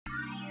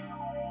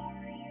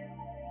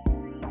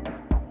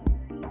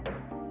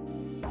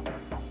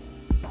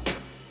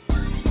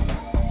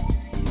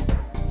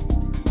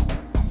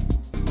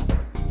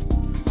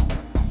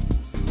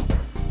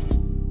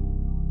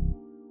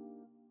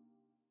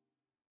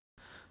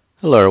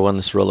Hello everyone,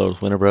 this is Rollo with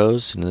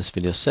Winterbrose. In this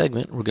video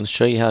segment, we're going to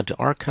show you how to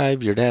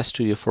archive your DAZ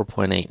Studio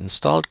 4.8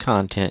 installed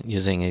content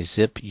using a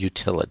zip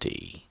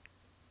utility.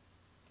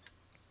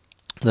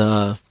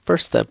 The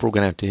first step we're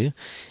going to have to do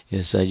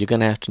is you're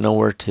going to have to know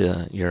where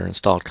your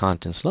installed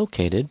content is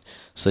located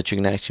so that you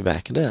can actually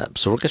back it up.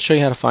 So we're going to show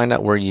you how to find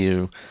out where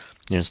your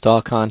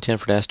installed content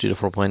for DAZ Studio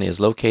 4.8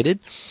 is located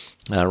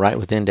right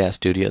within DAZ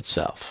Studio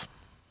itself.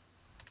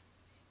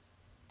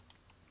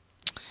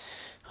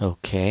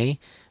 Okay.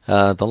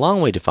 The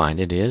long way to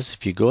find it is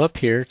if you go up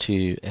here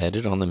to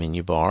Edit on the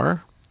menu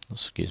bar,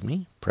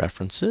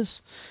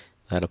 Preferences,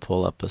 that'll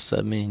pull up a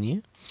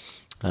submenu.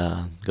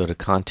 Go to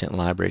Content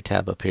Library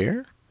tab up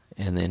here,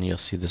 and then you'll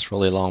see this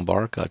really long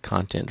bar called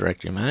Content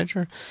Directory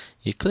Manager.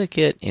 You click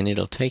it, and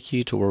it'll take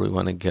you to where we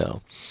want to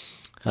go.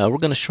 We're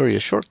going to show you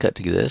a shortcut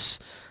to this,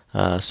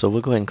 so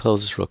we'll go ahead and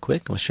close this real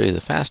quick, and we'll show you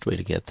the fast way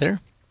to get there.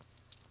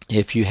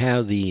 If you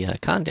have the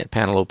content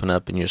panel open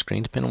up in your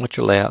screen, depending on what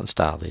your layout and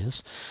style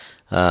is,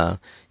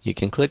 you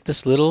can click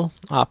this little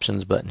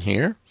options button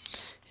here,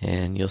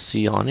 and you'll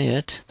see on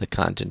it the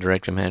content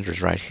directory manager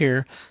is right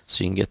here,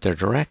 so you can get there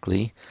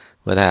directly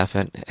without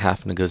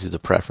having to go through the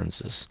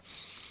preferences.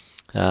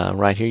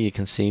 Right here you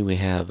can see we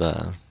have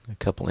a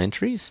couple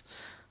entries.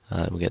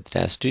 We got the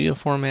DAZ Studio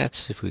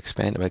formats. If we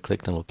expand it by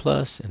clicking on the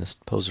plus, and the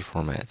poser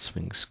formats,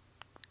 we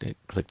can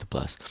click the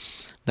plus.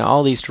 Now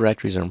all these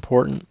directories are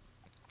important,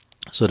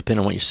 so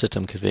depending on what your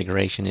system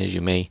configuration is,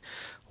 you may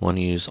want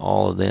to use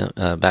all of them,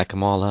 back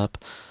them all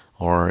up,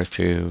 or if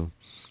you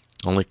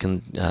only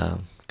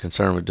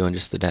concerned with doing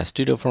just the DAZ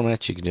Studio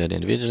formats, you can do it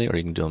individually, or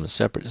you can do them as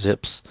separate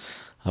zips.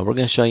 We're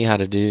going to show you how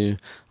to do,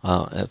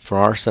 for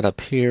our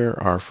setup here,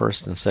 our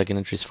first and second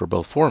entries for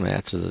both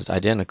formats is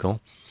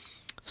identical.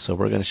 So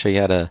we're going to show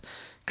you how to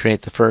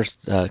create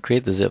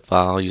the zip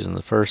file using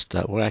the first,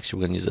 we're going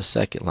to use the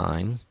second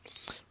line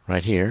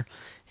right here.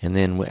 And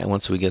then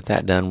once we get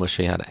that done, we'll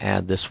show you how to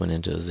add this one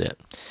into a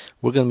zip.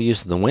 We're going to be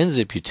using the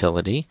WinZIP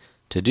utility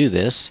to do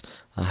this.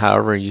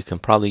 However, you can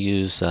probably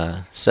use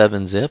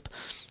 7-zip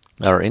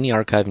or any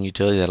archiving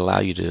utility that allow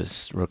you to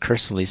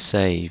recursively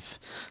save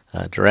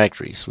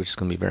directories, which is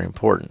going to be very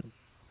important.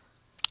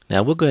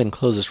 Now we'll go ahead and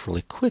close this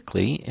really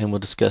quickly, and we'll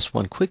discuss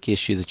one quick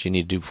issue that you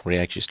need to do before you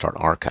actually start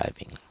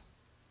archiving.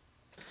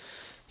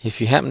 If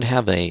you happen to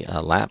have a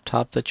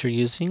laptop that you're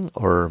using,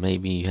 or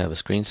maybe you have a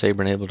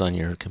screensaver enabled on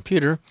your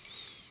computer,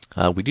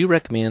 we do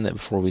recommend that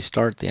before we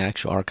start the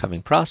actual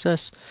archiving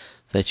process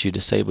that you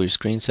disable your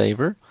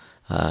screensaver,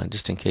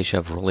 just in case you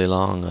have a really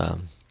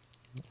long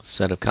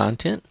set of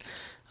content,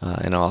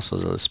 and also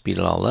to speed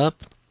it all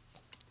up.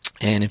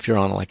 And if you're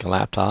on like a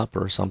laptop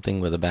or something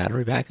with a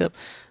battery backup,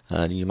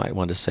 you might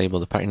want to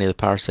disable any of the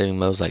power saving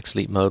modes like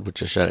sleep mode,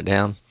 which will shut it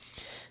down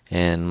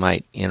and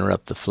might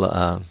interrupt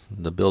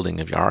the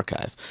building of your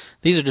archive.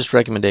 These are just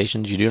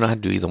recommendations. You do not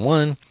have to do either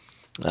one.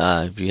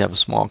 If you have a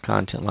small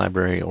content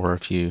library, or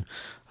if you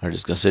are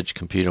just going to sit at your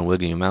computer and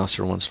wiggle your mouse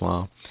every once in a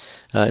while,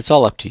 it's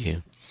all up to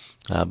you.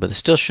 But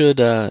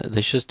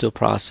they should still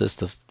process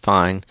the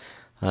fine.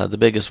 The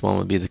biggest one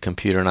would be the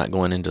computer not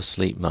going into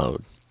sleep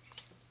mode.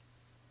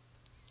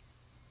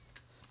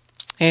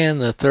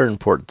 And the third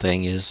important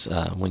thing is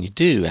when you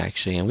do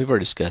actually, and we've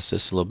already discussed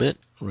this a little bit,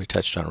 we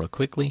touched on it real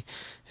quickly,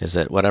 is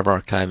that whatever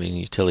archiving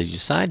utility you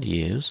decide to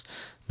use,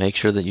 make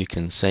sure that you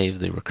can save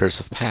the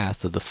recursive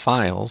path of the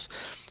files,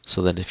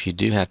 so that if you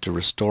do have to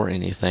restore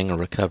anything or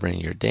recover any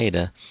of your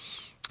data,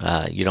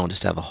 you don't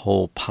just have a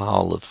whole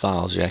pile of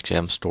files. You actually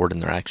have them stored in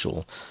their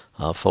actual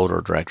folder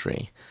or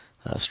directory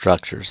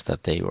structures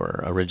that they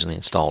were originally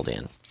installed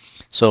in.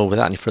 So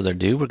without any further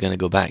ado, we're going to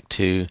go back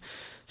to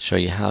show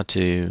you how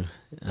to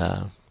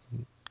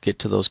get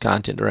to those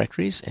content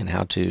directories and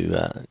how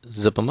to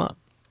zip them up.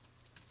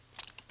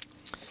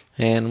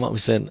 And what we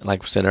said,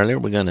 like we said earlier,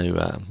 we're going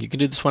to you can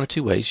do this one of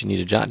two ways. You need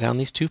to jot down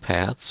these two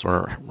paths,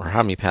 or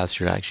how many paths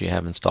you actually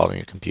have installed on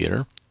your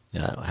computer,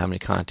 how many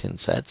content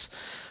sets.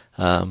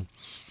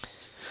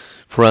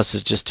 For us,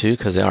 it's just two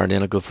because they are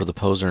identical for the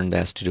Poser and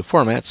DAZ Studio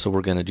formats, so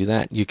we're going to do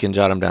that. You can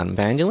jot them down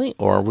manually,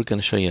 or we're going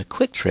to show you a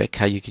quick trick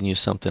how you can use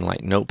something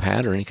like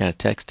Notepad or any kind of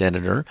text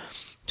editor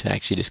to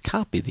actually just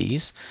copy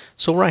these.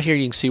 So right here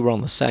you can see we're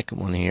on the second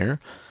one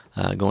here,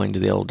 going to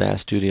the old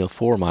DAZ Studio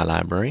for my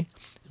library.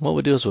 And what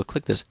we'll do is we'll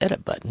click this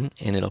edit button,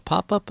 and it'll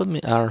pop up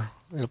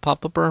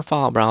our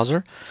file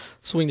browser.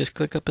 So we can just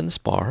click up in this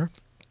bar,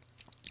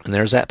 and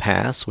there's that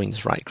path, so we can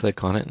just right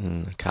click on it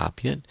and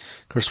copy it.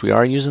 Of course, we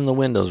are using the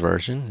Windows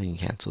version. You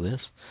can cancel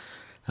this.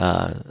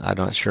 I'm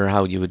not sure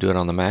how you would do it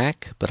on the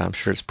Mac, but I'm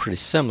sure it's pretty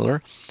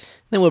similar.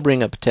 Then we'll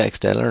bring up a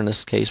text editor. In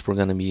this case, we're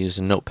going to be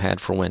using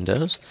Notepad for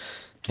Windows,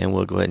 and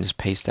we'll go ahead and just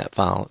paste that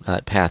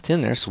path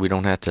in there so we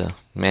don't have to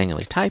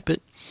manually type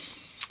it.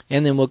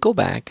 And then we'll go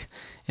back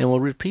and we'll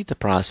repeat the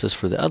process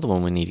for the other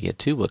one we need to get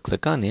to. We'll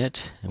click on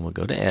it, and we'll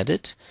go to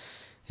Edit,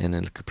 and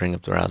then bring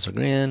up the browser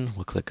again.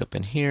 We'll click up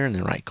in here, and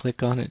then right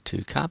click on it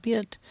to copy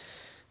it.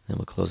 Then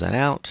we'll close that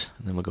out,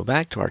 and then we'll go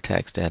back to our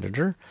text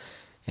editor,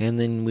 and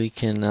then we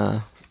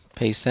can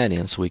paste that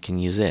in so we can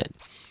use it.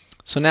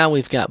 So now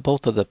we've got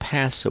both of the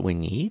paths that we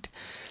need.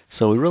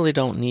 So we really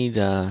don't need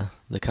the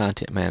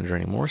content manager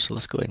anymore, so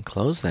let's go ahead and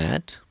close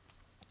that.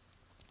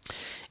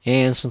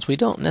 And since we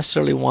don't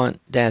necessarily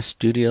want DAZ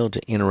Studio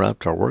to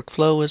interrupt our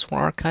workflow as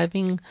we're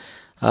archiving,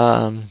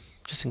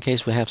 just in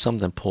case we have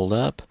something pulled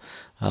up,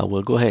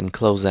 we'll go ahead and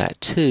close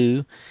that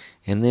too,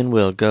 and then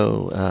we'll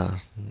go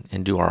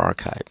and do our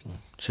archiving.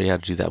 Show you how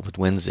to do that with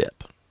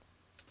WinZIP.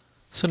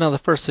 So now the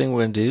first thing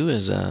we're going to do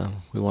is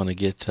we want to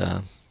get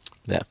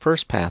that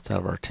first path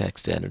out of our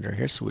text editor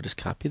here, so we just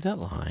copy that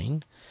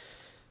line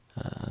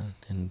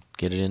and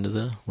get it into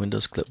the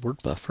Windows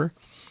clipboard buffer.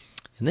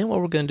 And then what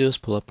we're going to do is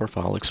pull up our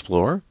File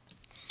Explorer,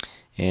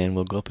 and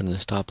we'll go up into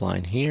this top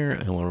line here,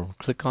 and we'll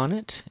click on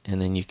it,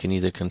 and then you can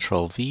either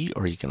Control V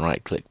or you can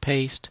right click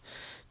paste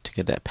to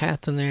get that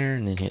path in there,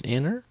 and then hit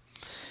enter.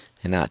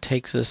 And now it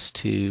takes us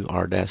to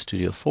our DAZ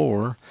Studio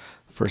 4,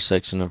 first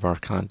section of our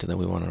content that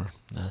we want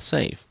to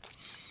save.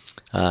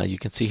 You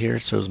can see here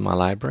it shows my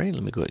library.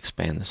 Let me go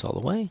expand this all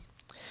the way.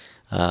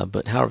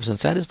 But however,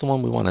 since that is the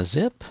one we want to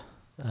zip,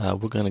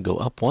 we're going to go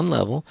up one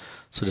level.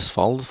 So just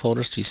follow the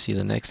folders till you see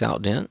the next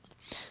outdent.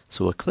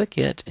 So we'll click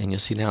it, and you'll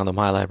see now the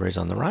My Library is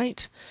on the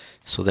right.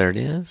 So there it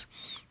is.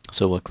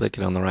 So we'll click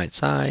it on the right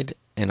side,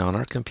 and on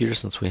our computer,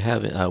 since we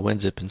have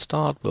WinZip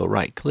installed, we'll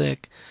right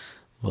click,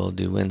 we'll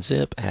do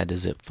WinZip, add to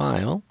zip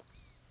file,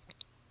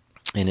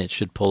 and it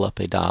should pull up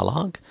a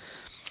dialog.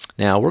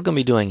 Now we're going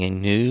to be doing a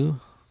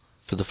new,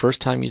 for the first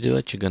time you do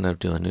it, you're going to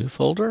do a new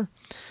folder.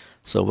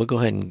 So we'll go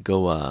ahead and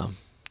go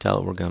tell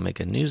it we're going to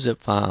make a new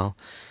zip file.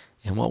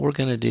 And what we're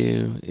going to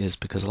do is,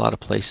 because a lot of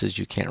places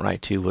you can't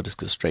write to, we'll just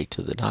go straight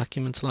to the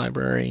Documents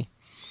library.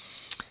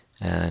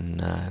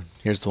 And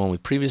here's the one we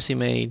previously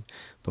made,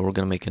 but we're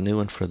going to make a new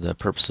one for the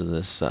purpose of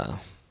this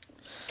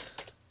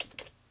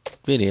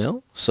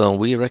video. So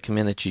we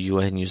recommend that you go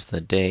ahead and use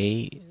the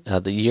day,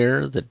 the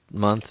year, the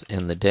month,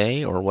 and the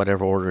day, or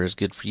whatever order is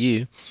good for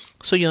you,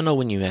 so you'll know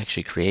when you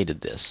actually created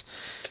this.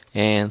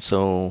 And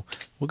so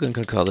we're going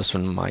to call this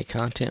one My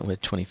Content with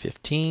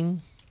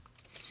 2015.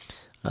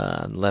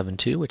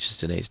 11/2, which is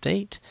today's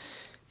date,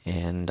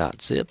 and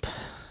 .zip,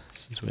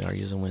 since we are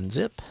using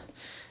WinZip,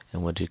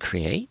 and we'll do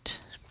create,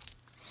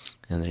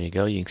 and there you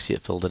go. You can see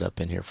it filled it up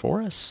in here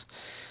for us.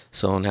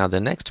 So now the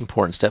next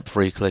important step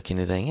before you click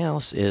anything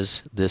else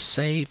is this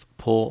save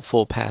pull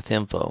full path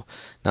info.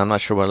 Now I'm not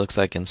sure what it looks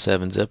like in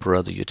 7-zip or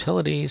other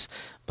utilities,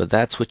 but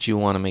that's what you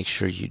want to make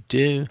sure you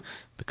do,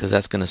 because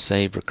that's going to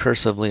save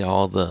recursively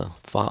all the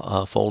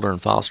folder and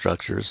file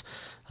structures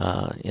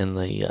in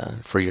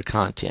the for your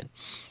content.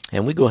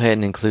 And we go ahead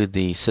and include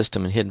the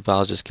system and hidden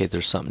files just in case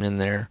there's something in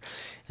there.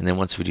 And then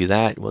once we do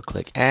that, we'll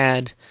click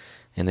add,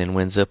 and then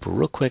WinZip will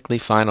real quickly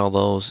find all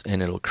those,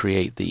 and it'll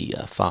create the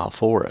file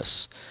for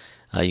us.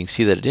 You can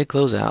see that it did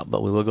close out,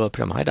 but we will go up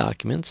to My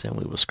Documents, and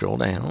we will scroll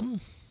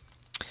down.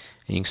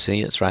 And you can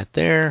see it's right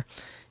there.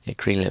 It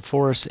created it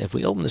for us. If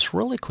we open this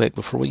really quick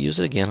before we use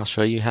it again, I'll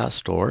show you how it's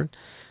stored.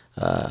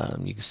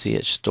 You can see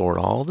it stored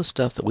all the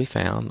stuff that we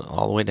found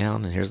all the way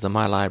down, and here's the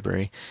My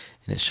Library,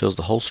 and it shows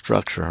the whole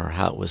structure, or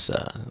how it was,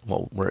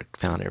 where it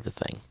found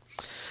everything.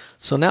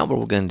 So now what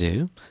we're going to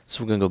do is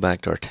we're going to go back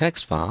to our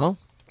text file,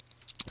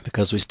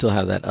 because we still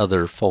have that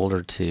other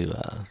folder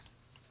to,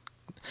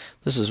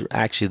 this is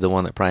actually the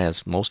one that probably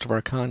has most of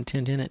our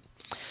content in it.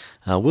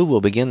 We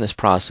will begin this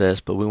process,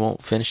 but we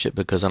won't finish it,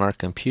 because on our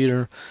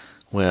computer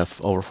we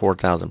have over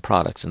 4,000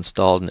 products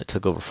installed, and it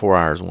took over 4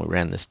 hours when we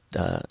ran this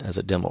as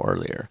a demo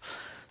earlier.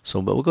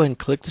 So, but we'll go ahead and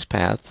click this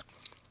path,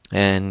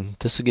 and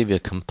this will give you a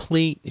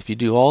complete, if you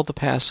do all the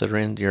paths that are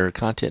in your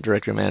Content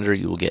Directory Manager,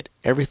 you will get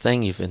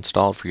everything you've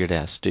installed for your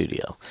DAZ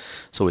Studio.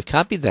 So we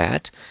copy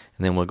that,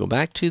 and then we'll go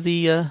back to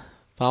the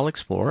File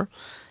Explorer,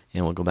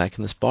 and we'll go back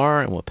in this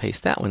bar, and we'll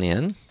paste that one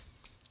in,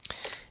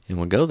 and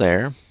we'll go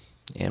there,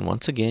 and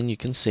once again you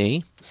can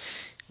see,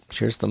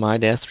 here's the My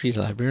DAZ 3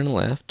 library on the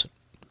left,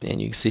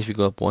 and you can see if you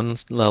go up one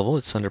level,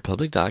 it's under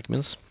Public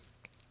Documents,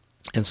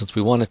 and since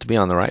we want it to be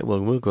on the right,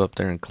 we'll go up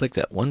there and click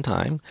that one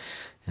time,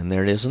 and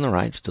there it is on the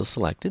right, still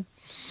selected.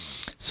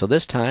 So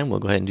this time we'll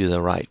go ahead and do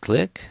the right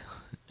click,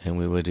 and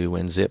we will do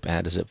WinZip,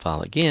 add a zip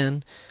file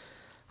again.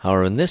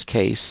 However, in this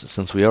case,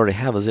 since we already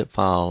have a zip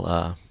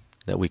file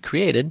that we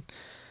created,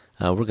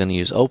 we're going to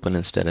use open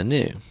instead of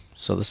new.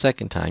 So the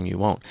second time you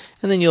won't.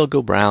 And then you'll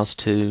go browse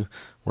to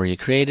where you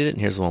created it, and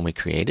here's the one we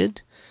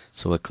created.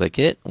 So we'll click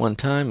it one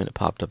time, and it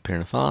popped up here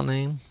in the file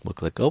name. We'll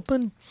click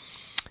open,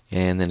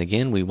 and then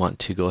again we want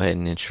to go ahead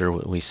and ensure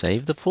we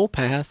save the full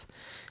path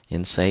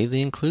and save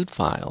the include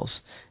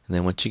files. And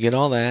then once you get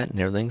all that and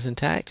everything's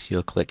intact,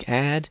 you'll click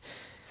add,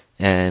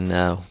 and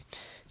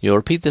you'll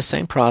repeat the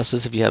same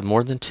process if you have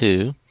more than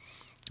 2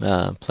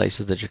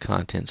 places that your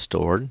content's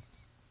stored.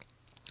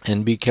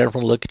 And be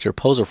careful to look at your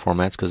poser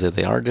formats, because if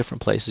they are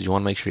different places, you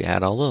want to make sure you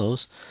add all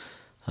those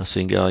so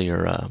you can get all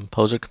your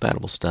poser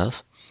compatible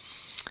stuff.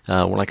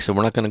 Like I said,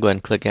 we're not going to go ahead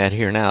and click add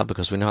here now,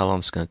 because we know how long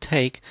it's going to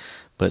take,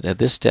 but at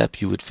this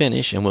step you would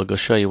finish, and we'll go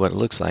show you what it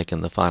looks like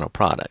in the final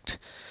product.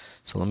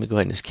 So let me go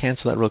ahead and just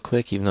cancel that real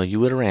quick, even though you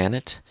would have ran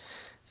it.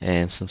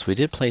 And since we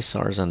did place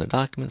ours on the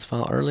Documents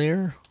file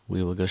earlier,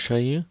 we will go show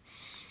you.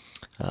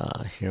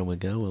 Here we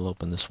go. We'll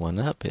open this one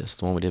up. It's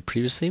the one we did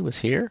previously was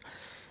here.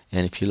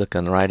 And if you look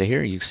on the right of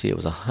here, you can see it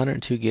was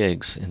 102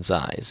 gigs in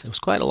size. It was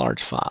quite a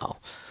large file.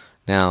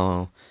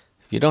 Now,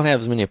 if you don't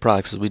have as many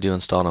products as we do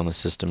installed on the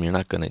system,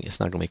 it's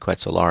not gonna be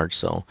quite so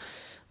large.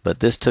 But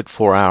this took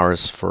 4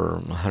 hours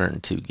for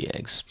 102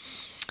 gigs.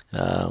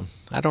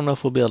 I don't know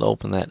if we'll be able to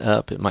open that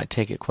up. It might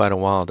take it quite a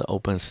while to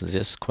open since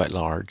it's just quite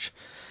large.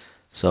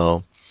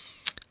 So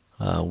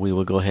we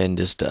will go ahead and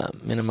just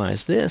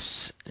minimize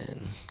this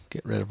and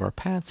get rid of our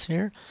paths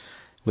here.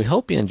 We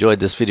hope you enjoyed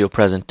this video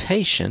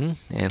presentation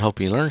and hope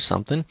you learned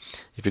something.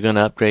 If you're going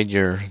to upgrade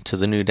to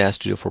the new DAZ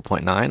Studio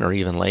 4.9 or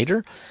even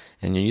later,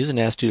 and you're using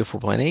DAZ Studio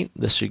 4.8,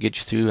 this should get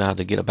you through how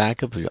to get a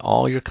backup of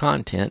all your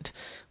content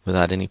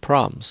without any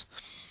problems.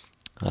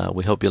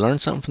 We hope you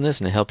learned something from this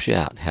and it helps you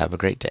out. Have a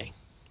great day.